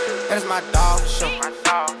 That's my dog show.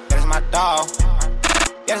 That's my dog.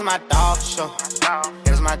 That's my dog show.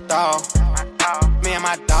 That's my dog. Me and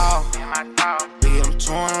my dog. We hit them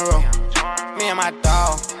 2 in a row. Me and my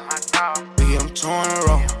dog. We hit them 2 in a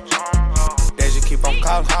row. They just keep on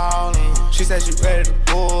calling. She said she ready to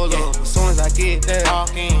pull up. As soon as I get there,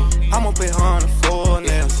 I'ma put her on the floor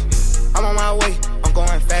nails. I'm on my way, I'm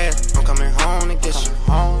going fast. I'm coming home to get you.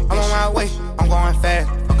 I'm on my way, I'm going fast.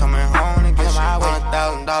 I'm coming home to get you.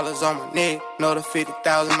 $100,000 on my neck, another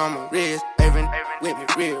 50,000 on my wrist. Living with me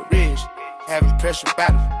real rich, having pressure about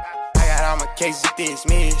it. I got all my cases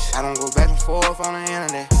dismissed. I don't go back and forth on the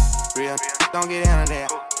internet. Real don't get into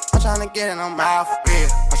that. I'm tryna get it on my for real.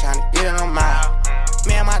 I'm tryna get it on my.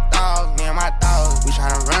 Me and my dogs, we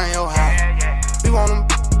tryna run your house. We want them,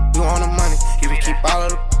 we want the money. You can keep all of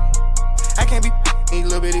the. I can't be these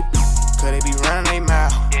little bitty, cause they be running they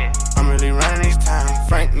mouth. I'm really running this time.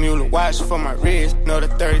 Frank Mueller watch for my wrist. Another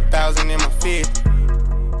 30,000 in my fist.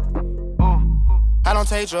 I don't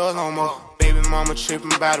take drugs no more. Baby mama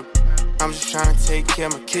tripping about it. I'm just tryna take care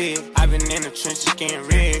of my kid. I've been in the trenches getting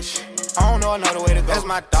rich. I don't know another way to go. That's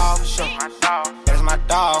my dog for sure. That's my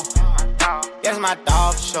dog. That's my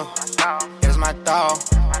dog for sure. That's my dog.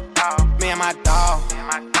 Me and my dog.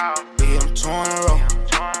 We hit them 2 in a row.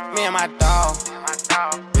 Me and my dog.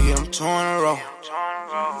 We hit them 2 in a row.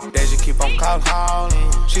 They just keep on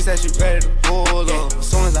calling. She said she ready to pull up. As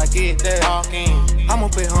soon as I get there, I'ma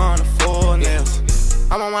put her on the floor nails.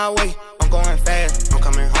 I'm on my way, I'm going fast. I'm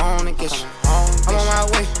coming home to get you. I'm on my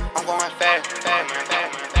way, I'm going fast.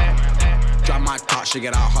 Drop my top, she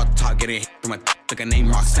get out her top, get it through my like a name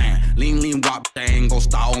Roxanne. Lean, wop, they ain't gon'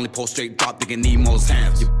 style, only post straight drop, they can need more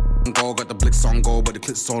hands. You go, got the blicks on go, but the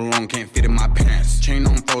clip so long, can't fit in my pants. Chain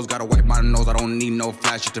on froze, gotta wipe my nose, I don't need no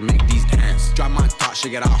flash to make these dance. Drop my top, she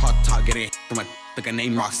get out her top, get it through my like a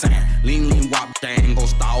name Roxanne. Lean, wop, they ain't gon'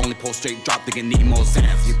 style, only post straight drop, they can need more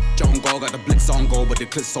hands. You don't go, got the blicks on go, but the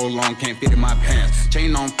clip so long, can't fit in my pants.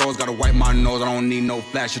 Chain on froze, gotta wipe my nose, I don't need no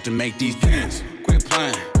flash to make these dance. Quit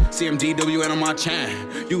playing. CMDW ain't on my chain.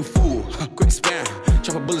 You fool, quick spam.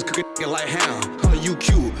 Chopper bullets cooking like ham. You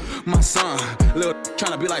cute, my son. Little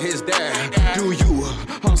tryna be like his dad. Do you,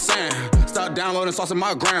 I'm saying. Start downloading sauce in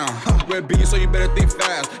my ground. Red beans, so you better think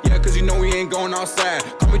fast. Yeah, cause you know we ain't going outside.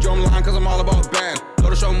 Call me drum line, cause I'm all about bad. Go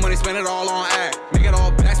to show money, spend it all on act. Make it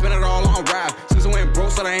all back, spend it all on rap. Since I went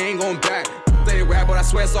broke, so they ain't going back. They rap, but I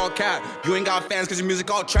swear it's all cap. You ain't got fans cause your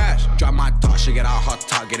music all trash. Drop my top, she get out her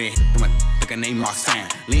top, get it from a like a name Roxanne.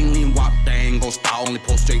 Lean, wop, they ain't gon' style, only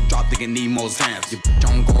post straight drop, they can need more hands. You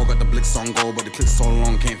don't go, got the blicks on go, but the clip so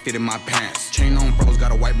long, can't fit in my pants. Chain on froze,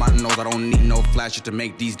 gotta wipe my nose, I don't need no flashes to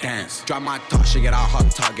make these dance. Drop my top, she get out her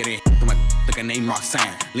top, get it from a like a name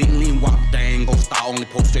Roxanne. Lean, wop, they ain't gon' style, only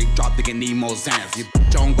post straight drop, they can need more hands. You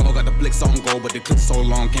don't go, got the blicks on go, but the clip so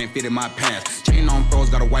long, can't fit in my pants. Chain on froze,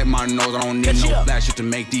 gotta wipe my nose, I don't need no flashes to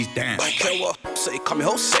make these dance. Don't care what say, call me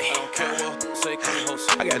Jose. I don't care what say, call me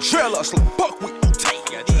Jose. I got dreadlocks like buckwheat Ote.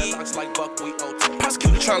 Got dreadlocks like buckwheat Ote.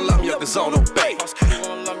 Prosecutor tryna love me up cause I don't obey. Prosecutor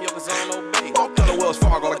wanna love me up cause I don't obey. Walked out of Wells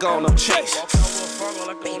Fargo like I don't know Chase.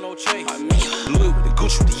 Louis with the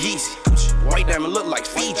Gucci with the Yeezy. White diamond look like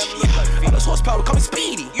Fiji. All this horsepower call me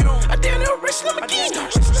Speedy. I damn near racing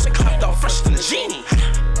Lamborghini. Hopped off fresher than a genie.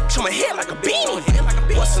 To my head like a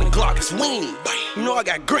beanie. What's in the Glock, it's weenie. You know I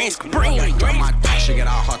got greens, Cabrini. Drop my top, she get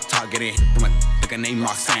out her top, get it from a like a name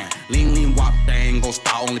Roxanne. Lean, wop, they ain't gon'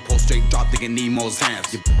 style, only post straight drop, they can need more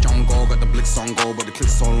hands. You don't go, got the blicks on go, but the clip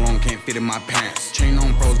so long, can't fit in my pants. Chain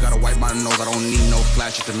on froze, gotta wipe my nose, I don't need no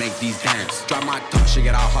flashes to make these dance. Drop my top, she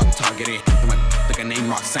get out her top, get it from a like a name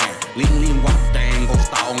Roxanne. Lean, wop, they ain't gon'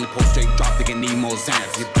 style, only post straight drop, they can need more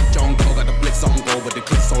hands. You don't go, got the blicks on go, but the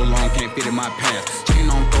clip so long, can't fit in my pants. Chain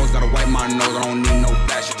on froze, gotta wipe my nose, I don't need no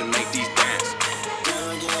flashes to make these dance.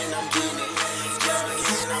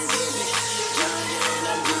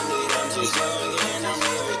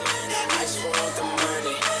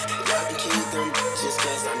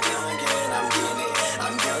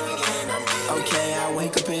 Okay,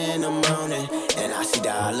 see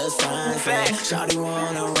dollar signs. Shawty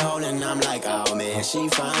wanna roll and I'm like, oh man, she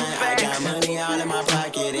fine. I got money all in my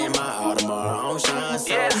pocket and my Audemars on shine.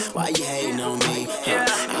 So why you hating on me?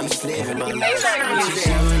 I'm just living my life. I'm just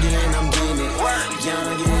young and I'm getting it.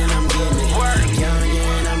 Young and I'm getting it. Young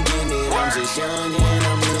and I'm getting it. I'm just young and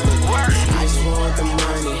I'm living it. I just want the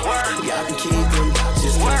money. Y'all can keep them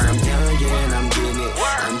just cause I'm young and I'm getting it.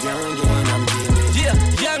 I'm young and I'm getting it. Yeah,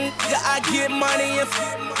 young nigga, I get money and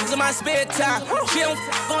in my spare time. She don't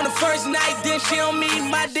on the first night, then she don't meet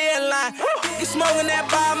my deadline. You smoking that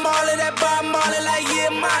Bob Marley like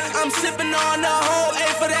yeah mine. I'm sipping on the whole A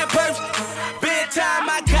for that purse. Bedtime,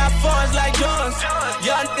 I got fours like yours.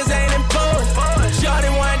 Y'all niggas ain't imposed.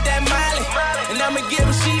 Shorty want that Miley, and I'ma give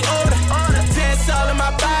her she older. 10 all in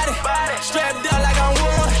my body, strapped up like I'm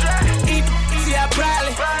water. Eat see I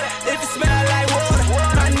probably, if it smell like water.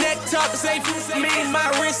 My neck talk to say for me, my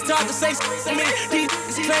wrist talk to say for me. These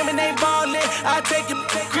claiming they ballin', I'll take it,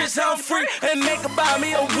 Chris Humphrey, and make about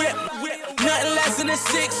me a whip. Nothing less than a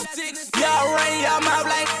 6. Y'all run y'all mouth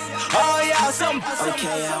like, oh y'all something.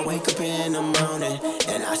 Okay, I wake up in the morning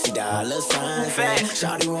and I see dollar signs.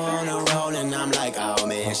 Shawty wanna roll and I'm like, oh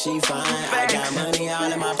man, she fine. I got money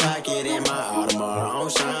all in my pocket and my Audemars on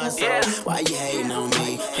shine. So why you hating on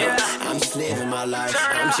me? I'm just living my life.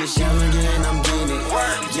 I'm just young and I'm getting it.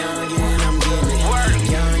 Young and I'm getting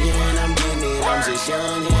it. Young and I'm getting it. I'm just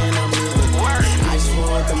young and I'm living it. I just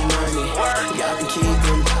want the money. Y'all can keep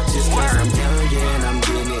them just cause I'm young and I'm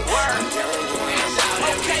getting it. I'm young and I'm getting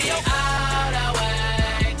it. Okay,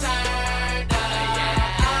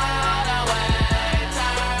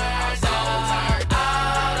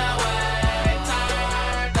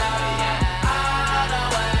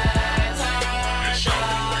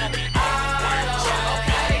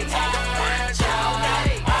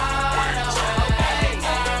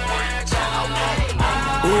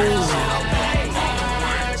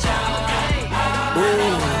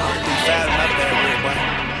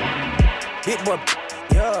 Big boy,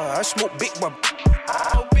 yeah, I smoke big boy.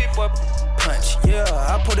 Big boy punch, yeah,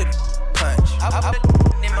 I put it punch. I put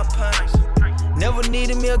it in my punch. Never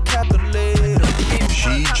needed me a calculator.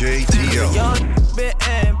 CJTO. Young, been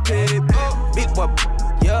and paid. Big boy,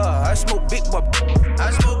 yeah, I smoke big boy.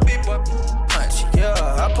 I smoke big boy punch, yeah,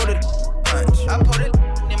 I put it punch. I put it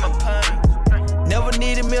in my punch. Never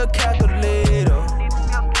needed me a calculator.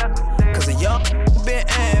 Cause a young, been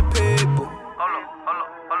and paid.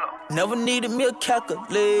 Never needed me a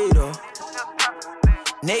calculator.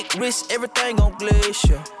 Neck, wrist, everything on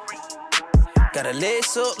glacier. Got a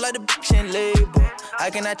lace up like the bitch in labor. I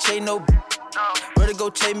cannot chase no Ready to go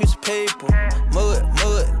chase me some paper. Mud.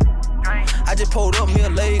 I just pulled up me a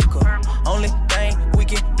Laker. Only thing we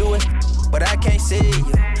can do it, but I can't say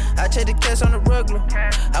you. I check the cash on the regular.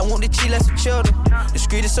 I want the cheese like some cheddar. The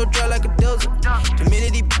street is so dry like a desert. The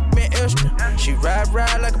minute he been extra. She ride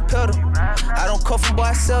like a pedal. I don't cuff them, boy,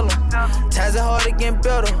 I sell them. Times are hard to get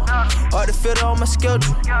better. Hard to fit on my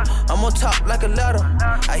schedule. I'm on top like a ladder.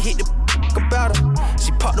 I hit the about her.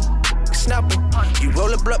 She popped the snapper. You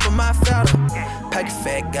roll a blunt with my fatter. Packet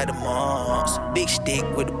fat, got the mumps. Big stick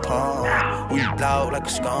with the palm. We loud like a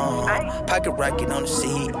skunk. Pocket rocket on the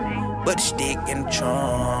seat, but the stick in the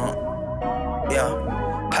trunk.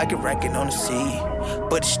 Yeah, pocket rocket on the seat,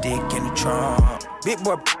 but the stick in the trunk. Big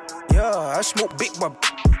boy, yeah, I smoke big boy.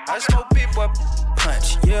 I smoke big boy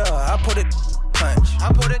punch. Yeah, I put it punch.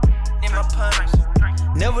 I put it in my punch.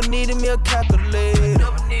 Never needed me a calculator.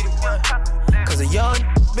 Cause a young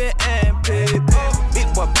been and paid. Big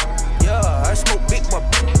boy, yeah, I smoke big boy.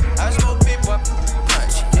 I smoke big boy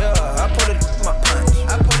punch. Yeah, I put it in my punch.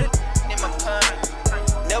 I put it in my punch.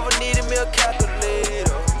 Never needed me a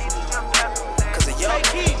calculator. Cause a young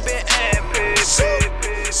been and paid.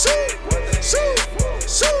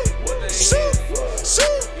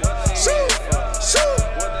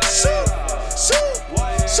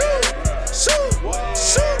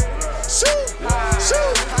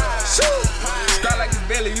 Strike like it's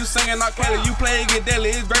belly, you singing all Kelly, you play, get deadly,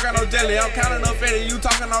 it's break out no jelly, I'm counting up fatty, you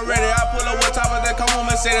talking already, I pull up what top of that, come on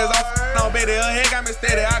Mercedes, I'm on Betty, her head got me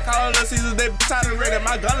steady, I call her Little Caesars, they tired and ready,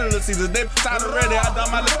 my gun Little Caesars, they tired and ready, I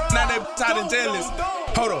done my lip, now they tired and jealous.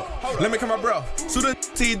 Hold up, let me come my bro. Shoot a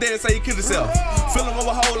T dead, say he killed himself. Fill him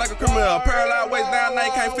over hole like a criminal. Paralyzed waist down, now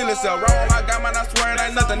he can't feel himself. Wrong with my guy, man, I swear it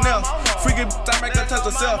ain't nothing else. Freaky I make her touch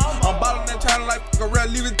herself. I'm ballin' and trying like a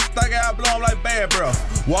real. Leave it like I blow him like bad, bro.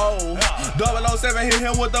 Whoa, 007 hit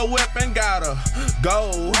him with the whip and got her.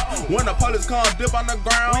 Go. When the police come, dip on the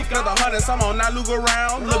ground. Split the hundred, some on not look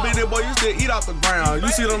around. Little bitty boy, you still eat off the ground. You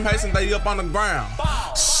see them Haitians, they up on the ground.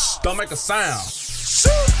 Shh, don't make a sound.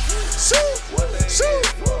 Shoot.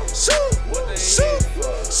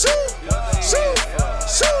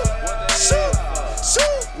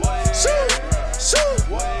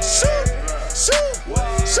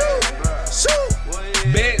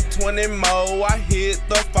 money mo, I hit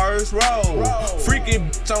the first row. Freaky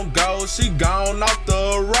bitch on go, she gone off the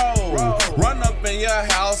road. Run up in your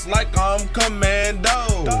house like I'm commando.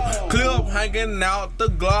 Clip hanging out, the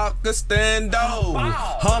Glock a stando.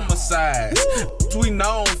 Homicides, we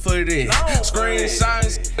known for this.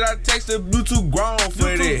 Screenshots, I texted Bluetooth grown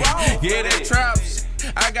for this. Yeah, that trap shit,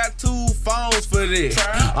 I got 2 phones for this.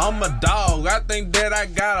 I'm a dog, I think that I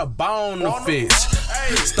got a bone to fix.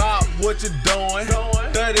 Stop what you doing.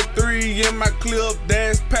 33 in my clip,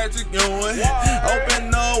 that's Patrick Ewing.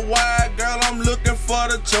 Open up wide, girl, I'm looking for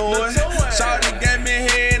the chewing. Shawty gave me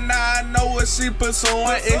head, now I know what she pursuing.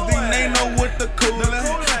 SD Nino with the coolin'.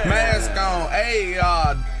 Mask on,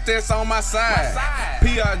 AR, that's on my side.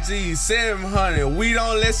 PRG 700, we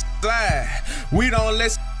don't let slide. We don't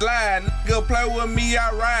let slide. Nigga play with me,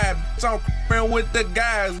 I ride. Bitch, I'm creepin' with the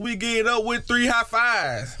guys. We get up with 3 high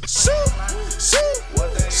fives. Shoot, shoot,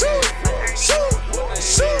 shoot, shoot, shoot,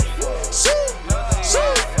 shoot, shoot,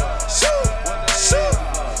 shoot, shoot,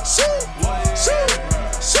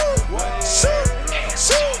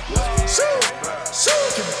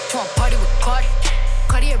 Party with Cardi,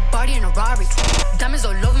 Cardi a body in a Rari. Diamonds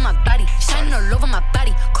all over my body, shining all over my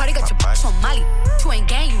body. Cardi got your bitch on Molly. You ain't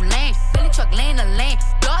gang, you lame. Billy truck laying the lane,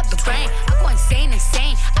 blow up the brain. I go insane,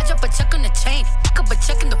 insane. I drop a check on the chain, pick up a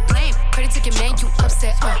check in the flame. Cardi took your man, you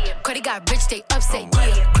upset. Cardi got rich, they upset.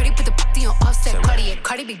 Yeah, Cardi put the pussy on offset.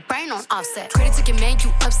 Cardi be brain on offset. Cardi took your man,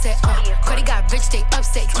 you upset. Cardi got rich, they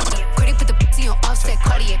upset. Yeah, Cardi put the pussy on offset.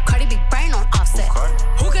 Cardi be brain on offset.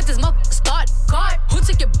 Who got this motherfucker started? Who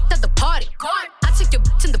took your bitch at the party? I took your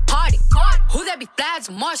bitch in the party. Who that be flags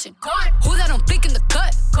and Martian? Who that don't flick in the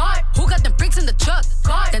cut? Who got them bricks in the truck?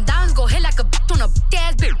 Then diamonds go hit like a bitch on a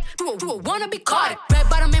ass bitch. You a wanna be caught. Red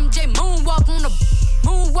bottom MJ moonwalk on the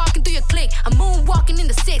moonwalking through your clique. I'm moonwalking in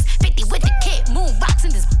the 650 with the kid. Moonwalks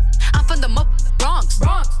in this. I'm from the Bronx.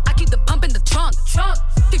 I keep the pump in the trunk.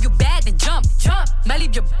 If you bad, then jump. Might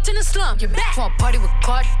leave your bitch in the slump. You're back. Want party with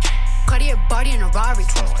Cardi. Cardi a body in a Rari.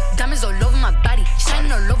 Diamonds all over my body,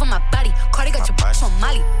 shining all over my body. Cardi got your bitch on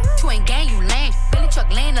Molly. You ain't gang, you lame. Billy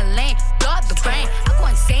truck laying the lane, blow up the brain. I go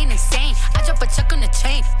insane, insane. I drop a check on the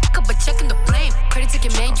chain, pick up a check in the flame. Cardi took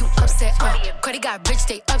your man, you upset. Cardi got rich,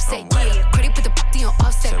 they upset. Yeah, Cardi put the pussy on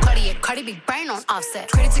offset. Cardi be brain on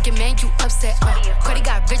offset. Cardi took your man, you upset. Cardi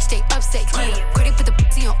got rich, they upset. Yeah, Cardi put the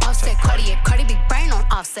pussy on offset. Cardi be brain on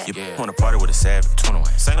offset. You wanna party with a savage? 21.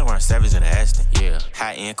 Saint Laurent Savage in the Aston. Yeah,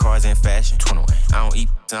 high end cars and fashion. 21. I don't eat,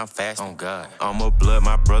 I'm fast. On God. I'm a blood,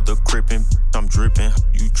 my brother crippin'. I'm drippin',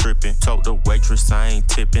 you trippin'. Told the waitress I ain't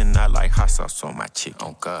tippin'. I like hot sauce on my chick.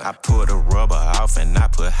 On God. I pull the rubber off and I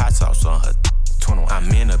put hot sauce on her. 21.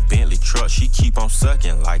 I'm in a Bentley truck, she keep on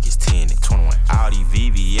sucking like it's 10. 21. Audi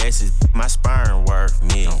VVS's, my sperm worth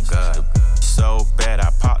millions. Oh God. So bad I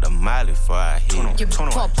popped a Miley before I hit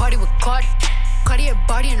 21. Want party with Cardi. Cardi a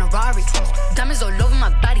body in a Rari. Diamonds all over my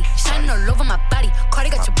body, shining all over my body. Cardi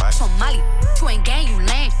got your bitch on Molly. You ain't gang, you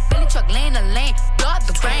lame. Billy truck laying the lane, blow up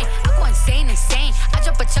the brain. I go insane, insane. I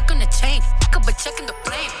drop a check on the chain, pick up a check in the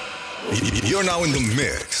flame. You're now in the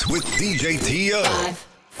mix with DJ T.O. 5,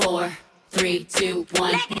 4, 3, 2,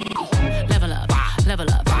 1. Level up, level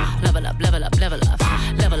up, level up, level up, level up,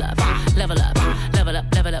 level up, level up, level up,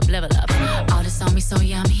 level up, level up. All this on me so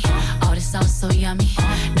yummy, all this sauce so yummy.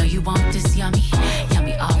 Know you want this yummy,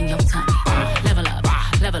 yummy all in your tummy. Level up,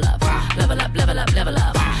 level up, level up, level up, level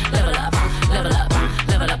up, level up, level up,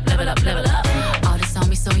 level up, level up, level up. All this on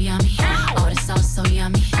me so yummy, all this sauce so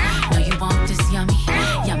yummy. Know you want this yummy,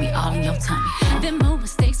 yummy all in your tummy. Them more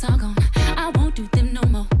mistakes are gone, I won't do them no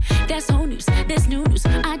more. That's old news, that's new news.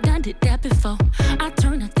 I done did that before. I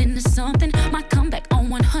turn nothing to something. My comeback on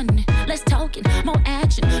 100. Let's talk it, more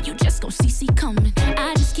action. You just gon' see coming.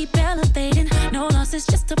 I just keep elevating. No losses,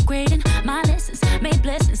 just upgrading. My lessons made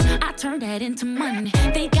blessings. I turn that into money.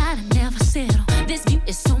 They gotta never settle. This view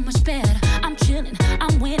is so much better. I'm chilling,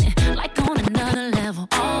 I'm winning, like on another level.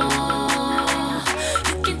 Oh.